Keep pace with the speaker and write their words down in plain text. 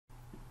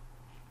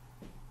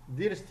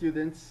Dear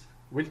students,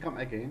 welcome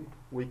again.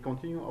 We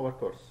continue our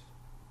course.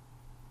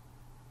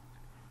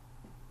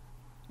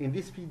 In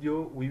this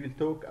video, we will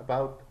talk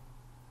about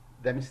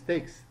the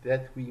mistakes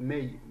that we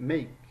may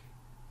make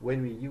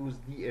when we use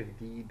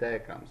DFD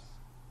diagrams.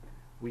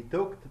 We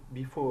talked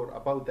before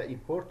about the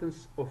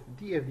importance of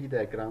DFD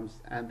diagrams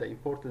and the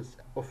importance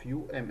of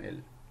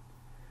UML.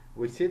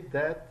 We said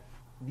that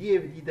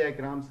DFD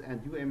diagrams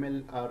and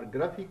UML are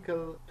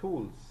graphical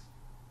tools,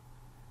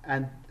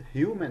 and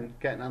human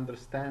can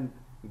understand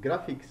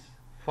graphics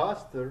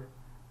faster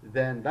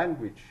than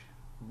language,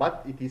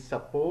 but it is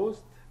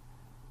supposed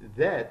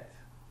that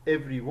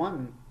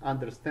everyone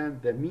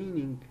understands the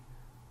meaning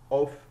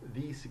of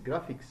these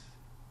graphics,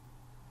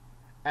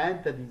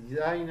 and the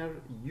designer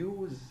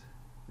use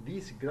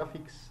these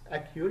graphics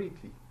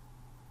accurately.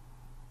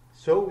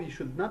 So we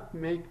should not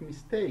make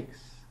mistakes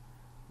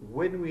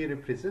when we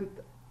represent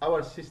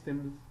our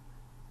systems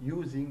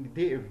using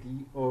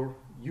DFD or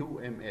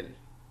UML.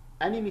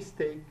 Any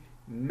mistake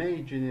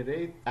may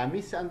generate a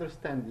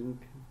misunderstanding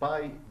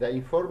by the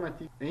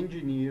informatic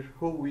engineer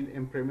who will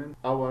implement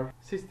our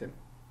system.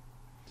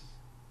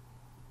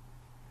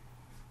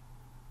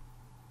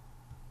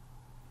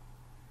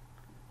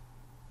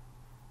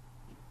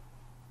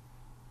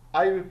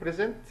 I will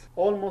present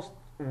almost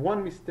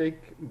one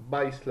mistake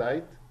by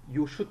slide.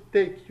 You should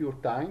take your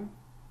time,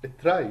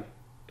 try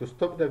to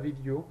stop the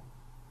video,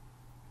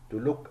 to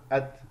look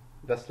at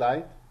the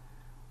slide,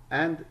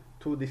 and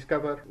to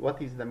discover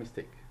what is the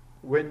mistake.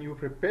 When you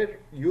prepare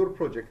your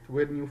project,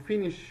 when you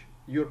finish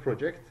your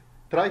project,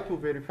 try to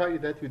verify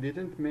that you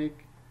didn't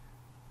make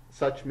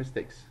such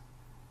mistakes.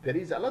 There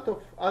is a lot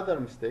of other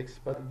mistakes,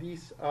 but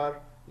these are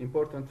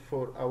important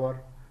for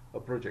our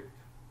project.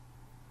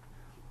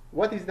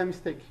 What is the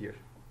mistake here?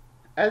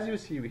 As you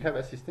see, we have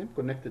a system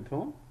connected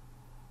home,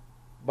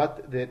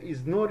 but there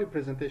is no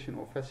representation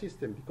of a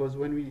system, because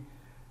when we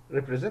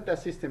represent a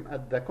system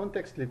at the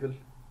context level,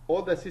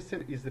 all the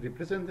system is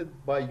represented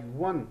by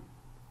one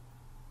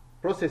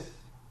process,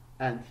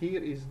 and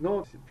here is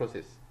no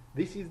process.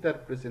 This is the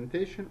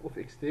representation of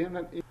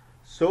external,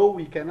 so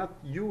we cannot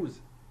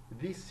use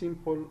this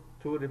symbol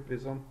to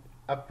represent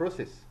a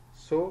process.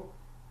 So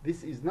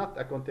this is not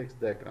a context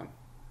diagram.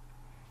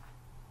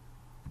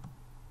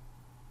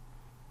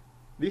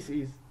 This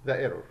is the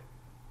error.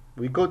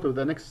 We go to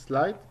the next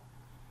slide.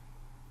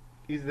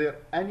 Is there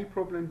any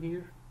problem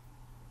here?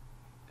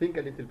 Think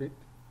a little bit.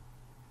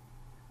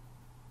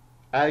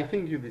 I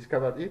think you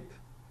discovered it.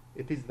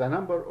 It is the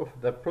number of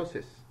the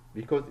process,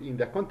 because in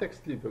the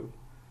context level,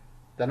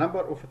 the number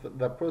of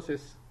the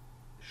process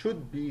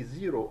should be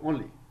 0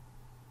 only.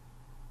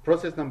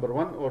 Process number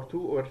 1 or 2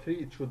 or 3,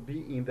 it should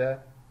be in the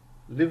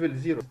level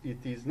 0.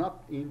 It is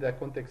not in the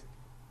context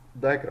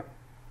diagram.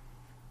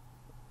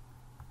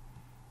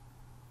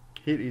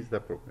 Here is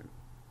the problem.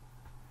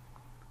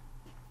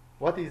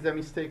 What is the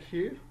mistake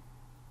here?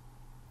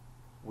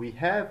 We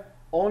have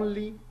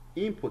only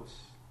inputs.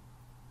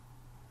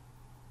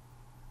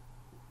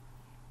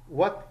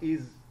 What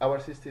is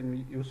our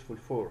system useful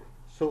for?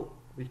 So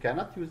we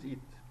cannot use it.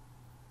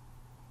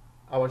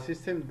 Our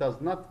system does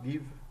not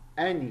give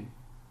any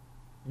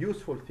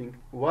useful thing.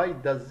 Why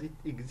does it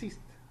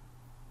exist?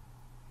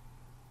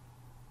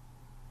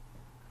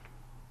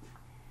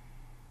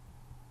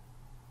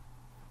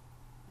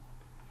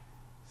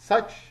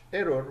 Such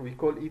error, we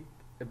call it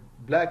a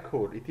black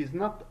hole. It is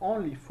not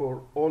only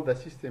for all the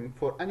system,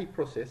 for any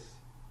process.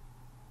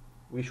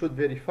 We should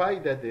verify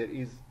that there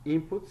is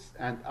inputs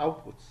and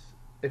outputs.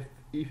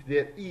 If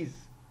there is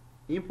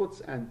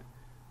inputs and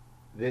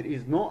there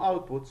is no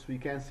outputs, we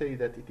can say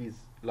that it is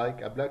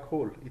like a black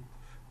hole. It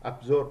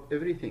absorbs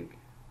everything.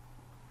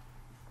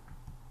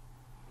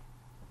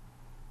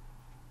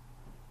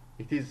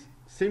 It is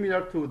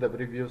similar to the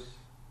previous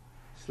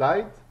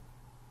slide,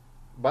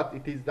 but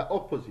it is the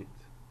opposite.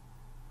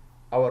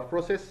 Our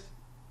process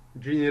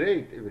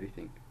generates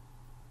everything,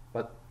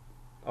 but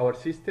our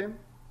system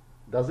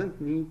doesn't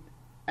need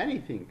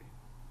anything.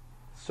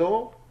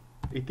 So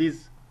it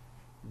is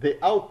the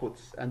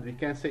outputs, and we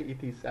can say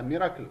it is a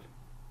miracle.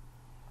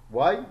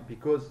 Why?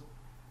 Because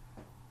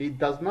it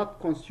does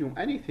not consume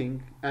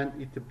anything and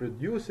it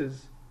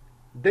produces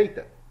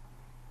data.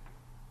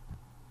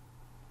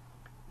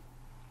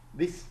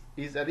 This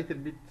is a little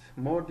bit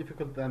more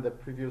difficult than the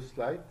previous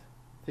slide.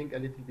 Think a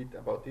little bit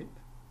about it.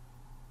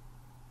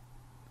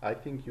 I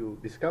think you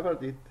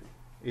discovered it.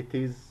 It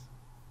is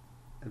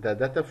the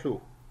data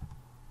flow.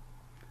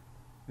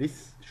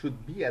 This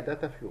should be a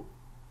data flow.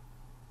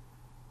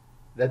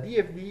 The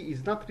DFD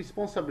is not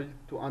responsible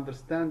to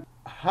understand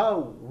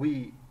how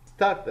we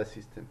start the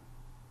system.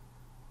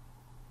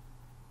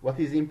 What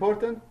is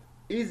important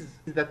is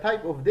the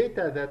type of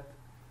data that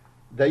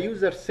the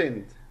user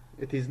sends.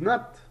 It is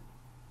not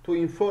to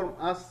inform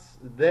us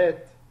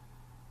that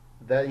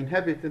the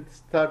inhabitant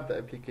start the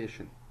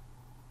application.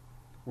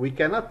 We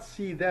cannot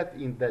see that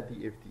in the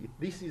DFD.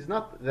 This is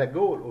not the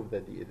goal of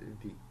the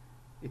DFD.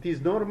 It is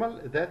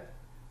normal that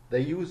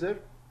the user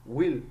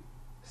will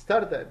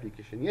start the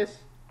application,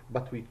 yes,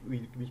 but we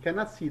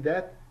cannot see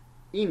that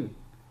in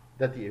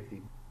the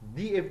DFD.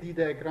 DFD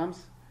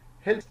diagrams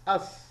helps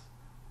us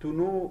to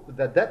know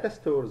the data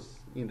stores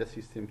in the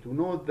system, to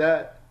know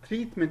the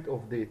treatment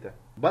of data.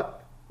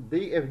 But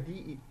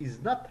DFD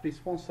is not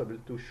responsible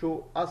to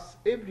show us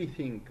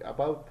everything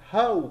about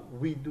how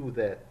we do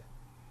that.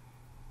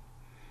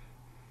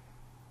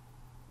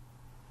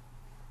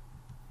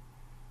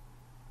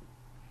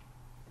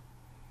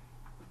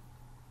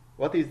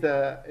 What is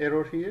the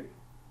error here?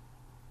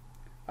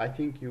 I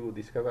think you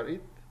discover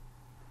it.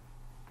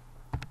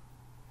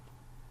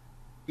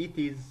 It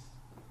is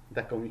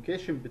the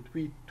communication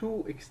between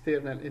two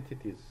external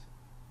entities.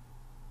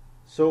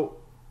 So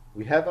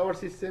we have our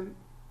system.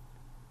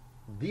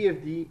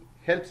 DFD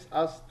helps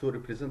us to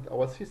represent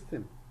our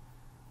system.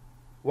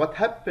 What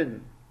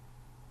happened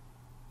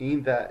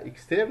in the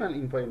external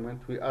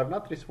environment, we are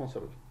not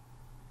responsible.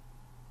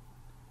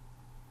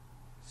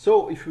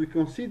 So if we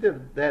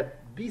consider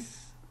that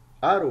this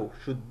arrow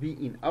should be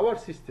in our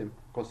system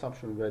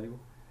consumption value,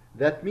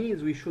 that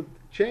means we should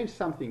change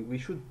something. We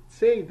should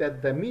say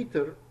that the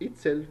meter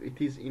itself,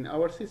 it is in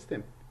our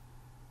system.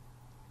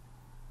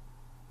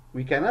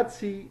 We cannot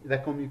see the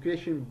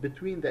communication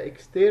between the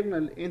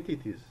external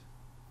entities.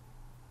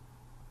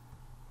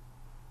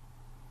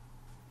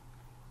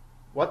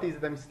 What is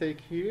the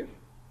mistake here?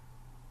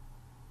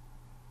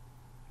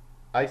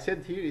 I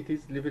said here it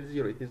is level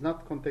 0. It is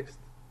not context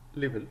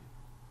level.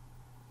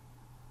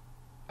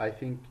 I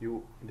think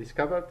you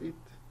discovered it.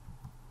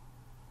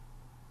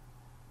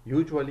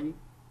 Usually,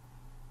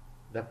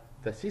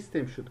 the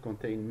system should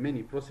contain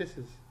many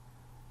processes,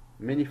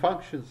 many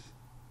functions.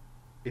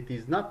 It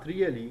is not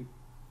really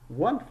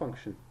one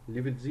function.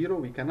 Level 0,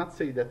 we cannot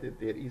say that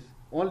there is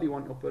only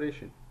one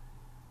operation.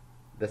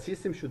 The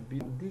system should be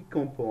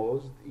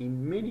decomposed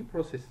in many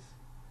processes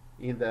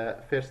in the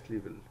first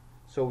level.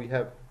 So we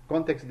have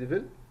context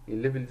level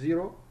in level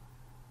 0,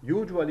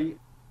 usually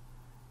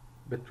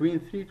between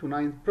 3 to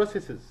 9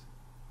 processes.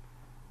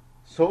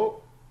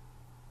 So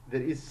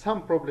there is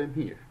some problem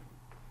here.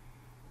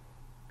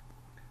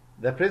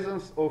 The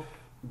presence of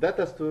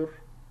data store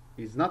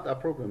is not a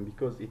problem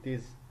because it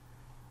is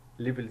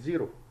level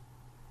 0.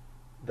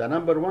 The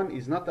number 1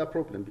 is not a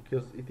problem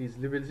because it is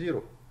level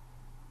 0.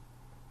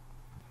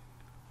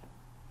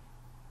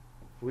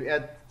 We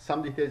add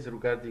some details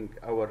regarding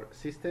our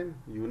system.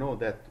 You know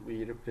that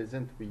we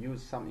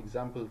use some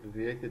examples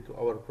related to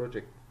our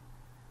project,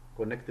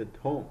 Connected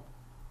Home.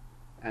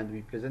 And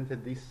we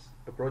presented this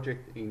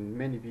project in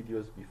many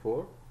videos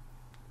before.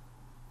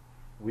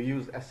 We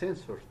use a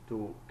sensor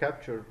to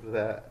capture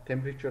the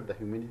temperature, the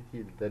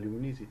humidity, the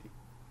luminosity.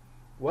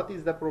 What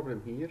is the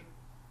problem here?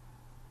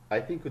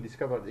 I think we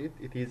discovered it.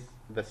 It is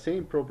the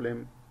same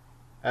problem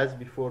as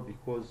before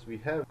because we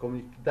have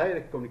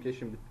direct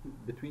communication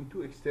between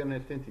two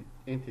external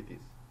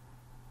entities.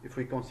 If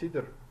we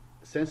consider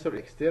sensor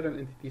external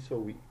entity,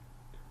 so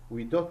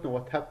we don't know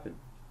what happened.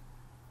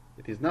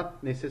 It is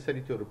not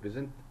necessary to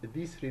represent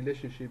this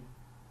relationship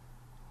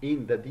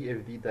in the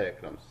DFD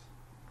diagrams.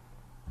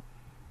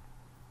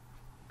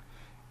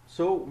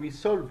 So we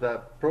solve the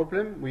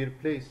problem. We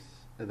replace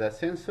the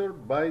sensor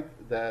by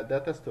the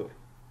data store.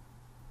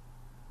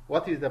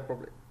 What is the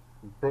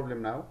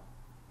problem now?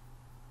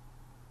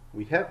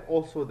 We have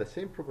also the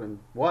same problem.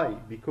 Why?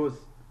 Because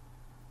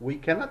we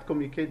cannot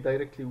communicate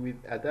directly with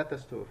a data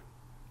store.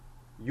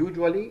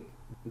 Usually,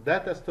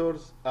 data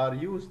stores are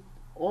used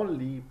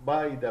only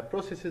by the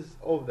processes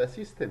of the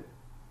system,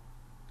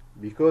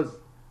 because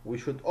we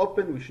should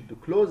open, we should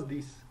close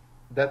these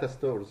data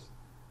stores.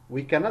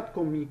 We cannot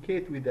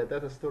communicate with the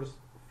data stores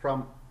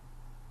from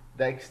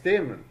the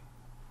external.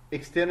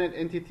 External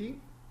entity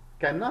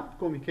cannot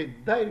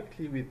communicate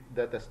directly with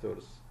data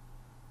stores.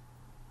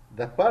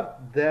 The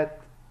part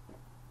that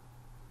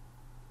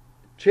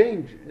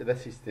change the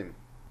system.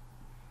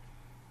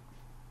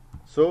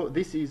 So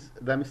this is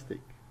the mistake.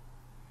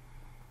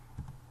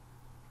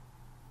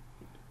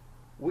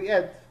 We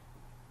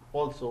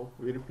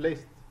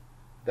replaced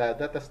the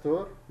data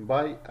store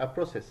by a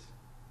process.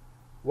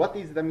 What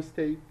is the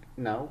mistake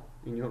now,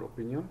 in your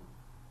opinion?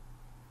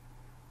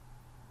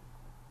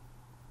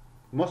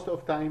 Most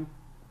of time,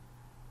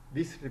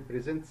 this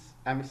represents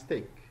a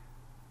mistake.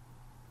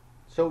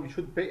 So we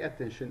should pay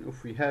attention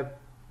if we have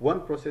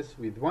one process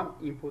with one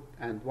input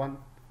and one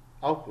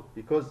output,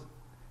 because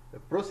the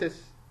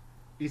process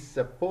is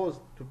supposed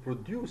to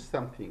produce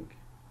something.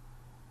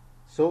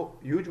 So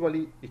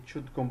usually it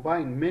should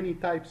combine many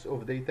types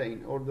of data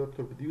in order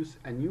to produce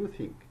a new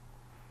thing.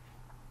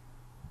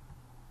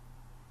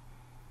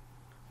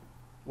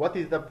 What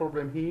is the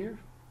problem here?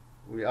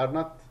 We are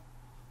not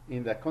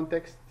in the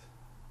context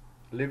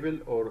level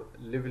or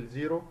level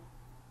 0.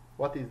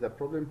 What is the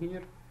problem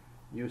here?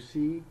 You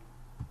see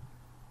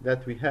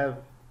that we have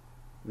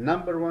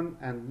number 1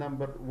 and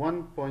number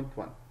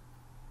 1.1.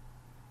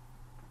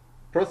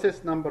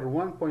 Process number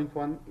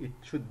 1.1, it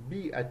should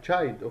be a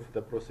child of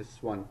the process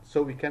 1.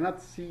 So we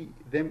cannot see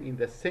them in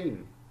the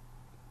same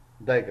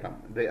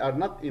diagram. They are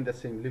not in the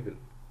same level.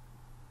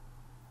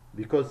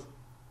 Because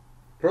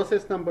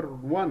process number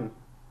 1,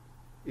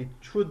 it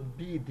should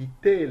be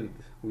detailed.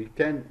 We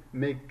can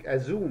make a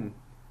zoom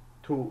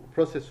to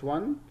process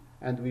 1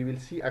 and we will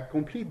see a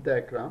complete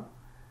diagram.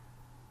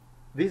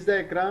 This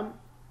diagram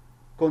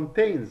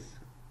contains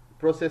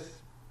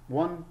process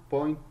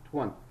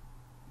 1.1.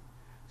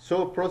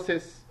 So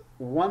process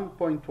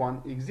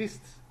 1.1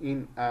 exists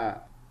in a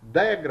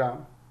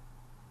diagram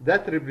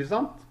that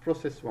represents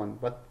process 1,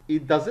 but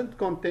it doesn't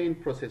contain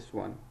process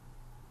 1.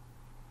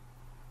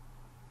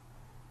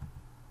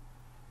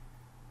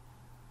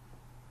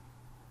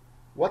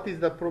 What is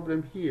the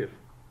problem here?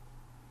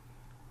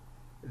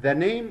 The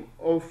name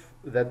of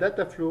the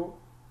data flow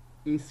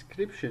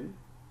inscription,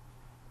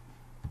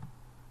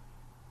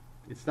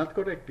 it's not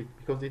correct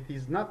because it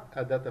is not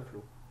a data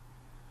flow.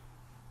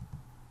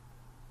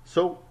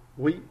 So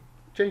we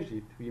changed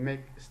it. We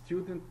make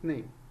student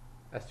name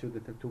a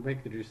student to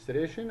make the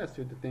registration. A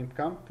student name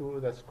come to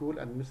the school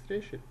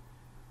administration.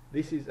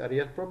 This is a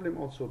real problem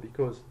also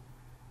because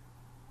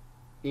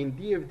in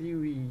DFD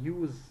we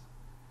use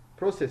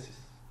processes,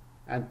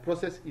 and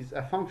process is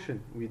a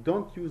function. We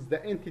don't use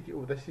the entity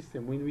of the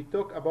system. When we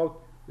talk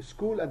about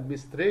school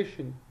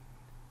administration,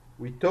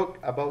 we talk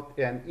about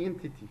an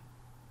entity.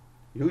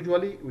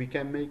 Usually we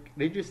can make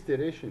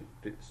registration,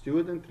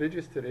 student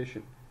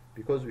registration,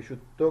 because we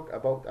should talk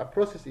about a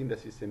process in the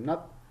system,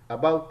 not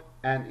about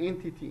an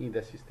entity in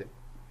the system.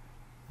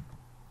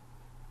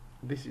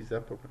 This is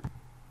a problem.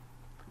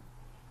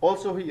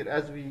 Also here,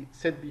 as we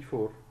said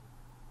before,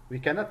 we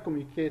cannot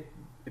communicate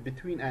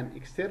between an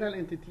external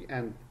entity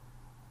and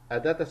a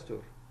data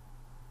store.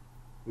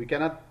 We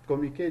cannot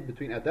communicate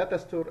between a data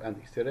store and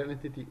external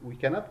entity. We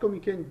cannot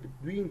communicate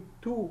between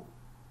two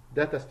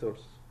data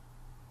stores.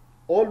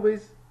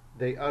 Always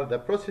they are the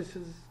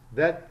processes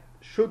that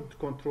should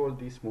control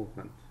this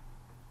movement.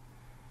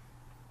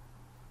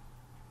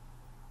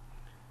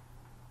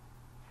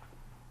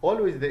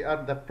 Always they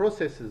are the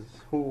processes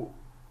who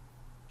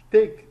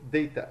take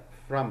data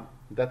from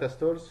data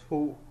stores,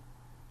 who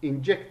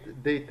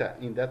inject data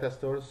in data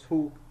stores,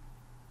 who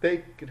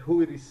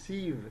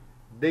receive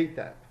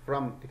data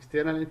from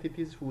external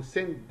entities, who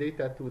send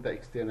data to the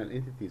external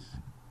entities.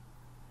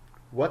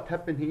 What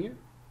happened here?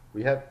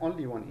 We have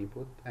only one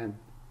input and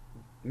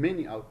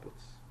many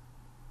outputs.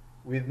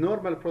 With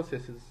normal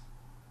processes,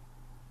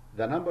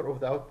 the number of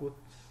the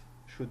outputs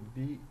should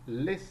be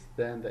less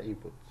than the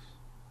inputs,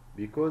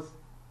 because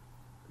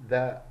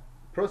the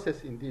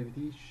process in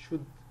DFD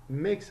should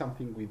make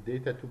something with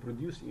data to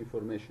produce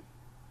information.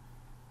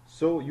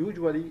 So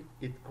usually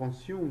it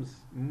consumes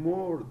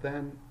more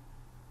than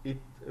it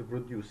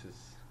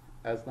produces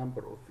as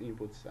number of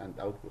inputs and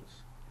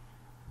outputs.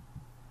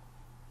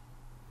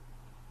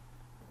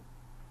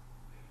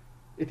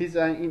 It is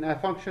in a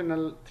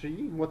functional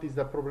tree. What is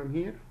the problem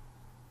here?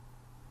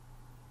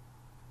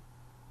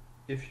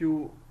 If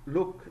you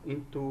look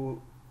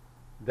into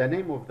the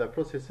name of the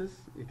processes,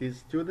 it is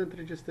student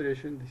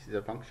registration, this is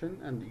a function,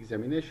 and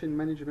examination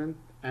management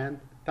and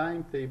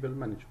timetable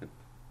management.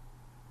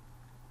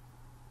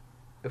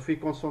 If we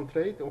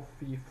concentrate, if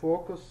we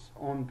focus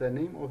on the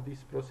name of these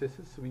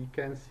processes, we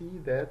can see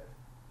that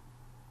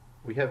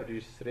we have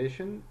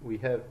registration, we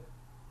have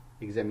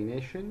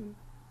examination,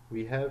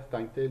 we have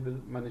timetable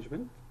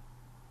management.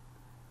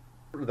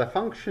 The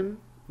function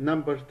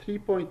number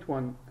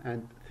 3.1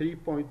 and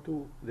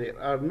 3.2, they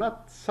are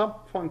not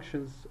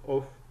sub-functions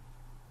of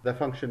the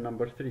function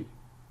number 3,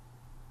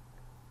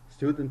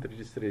 student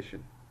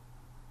registration.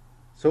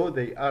 So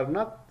they are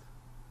not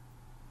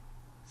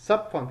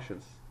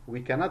sub-functions.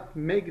 We cannot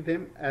make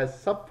them as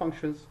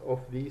sub-functions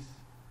of this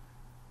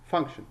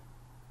function.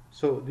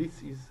 So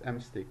this is a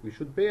mistake. We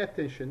should pay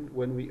attention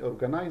when we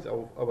organize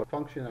our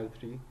functional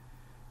tree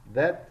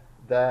that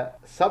the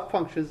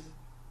sub-functions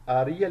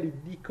are really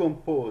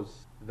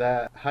decompose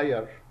the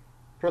higher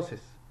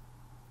process.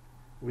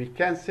 We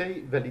can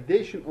say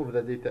validation of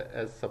the data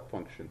as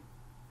sub-function.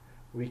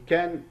 We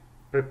can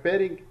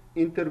preparing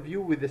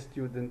interview with the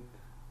student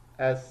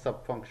as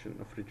sub-function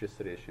of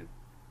registration.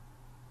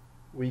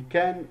 We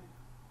can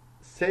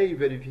say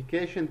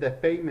verification the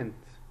payment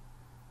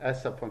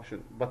as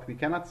sub-function, but we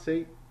cannot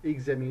say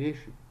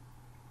examination.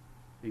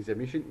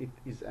 Examination,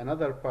 it is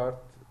another part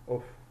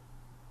of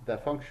the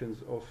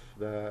functions of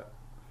the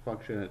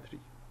functional tree.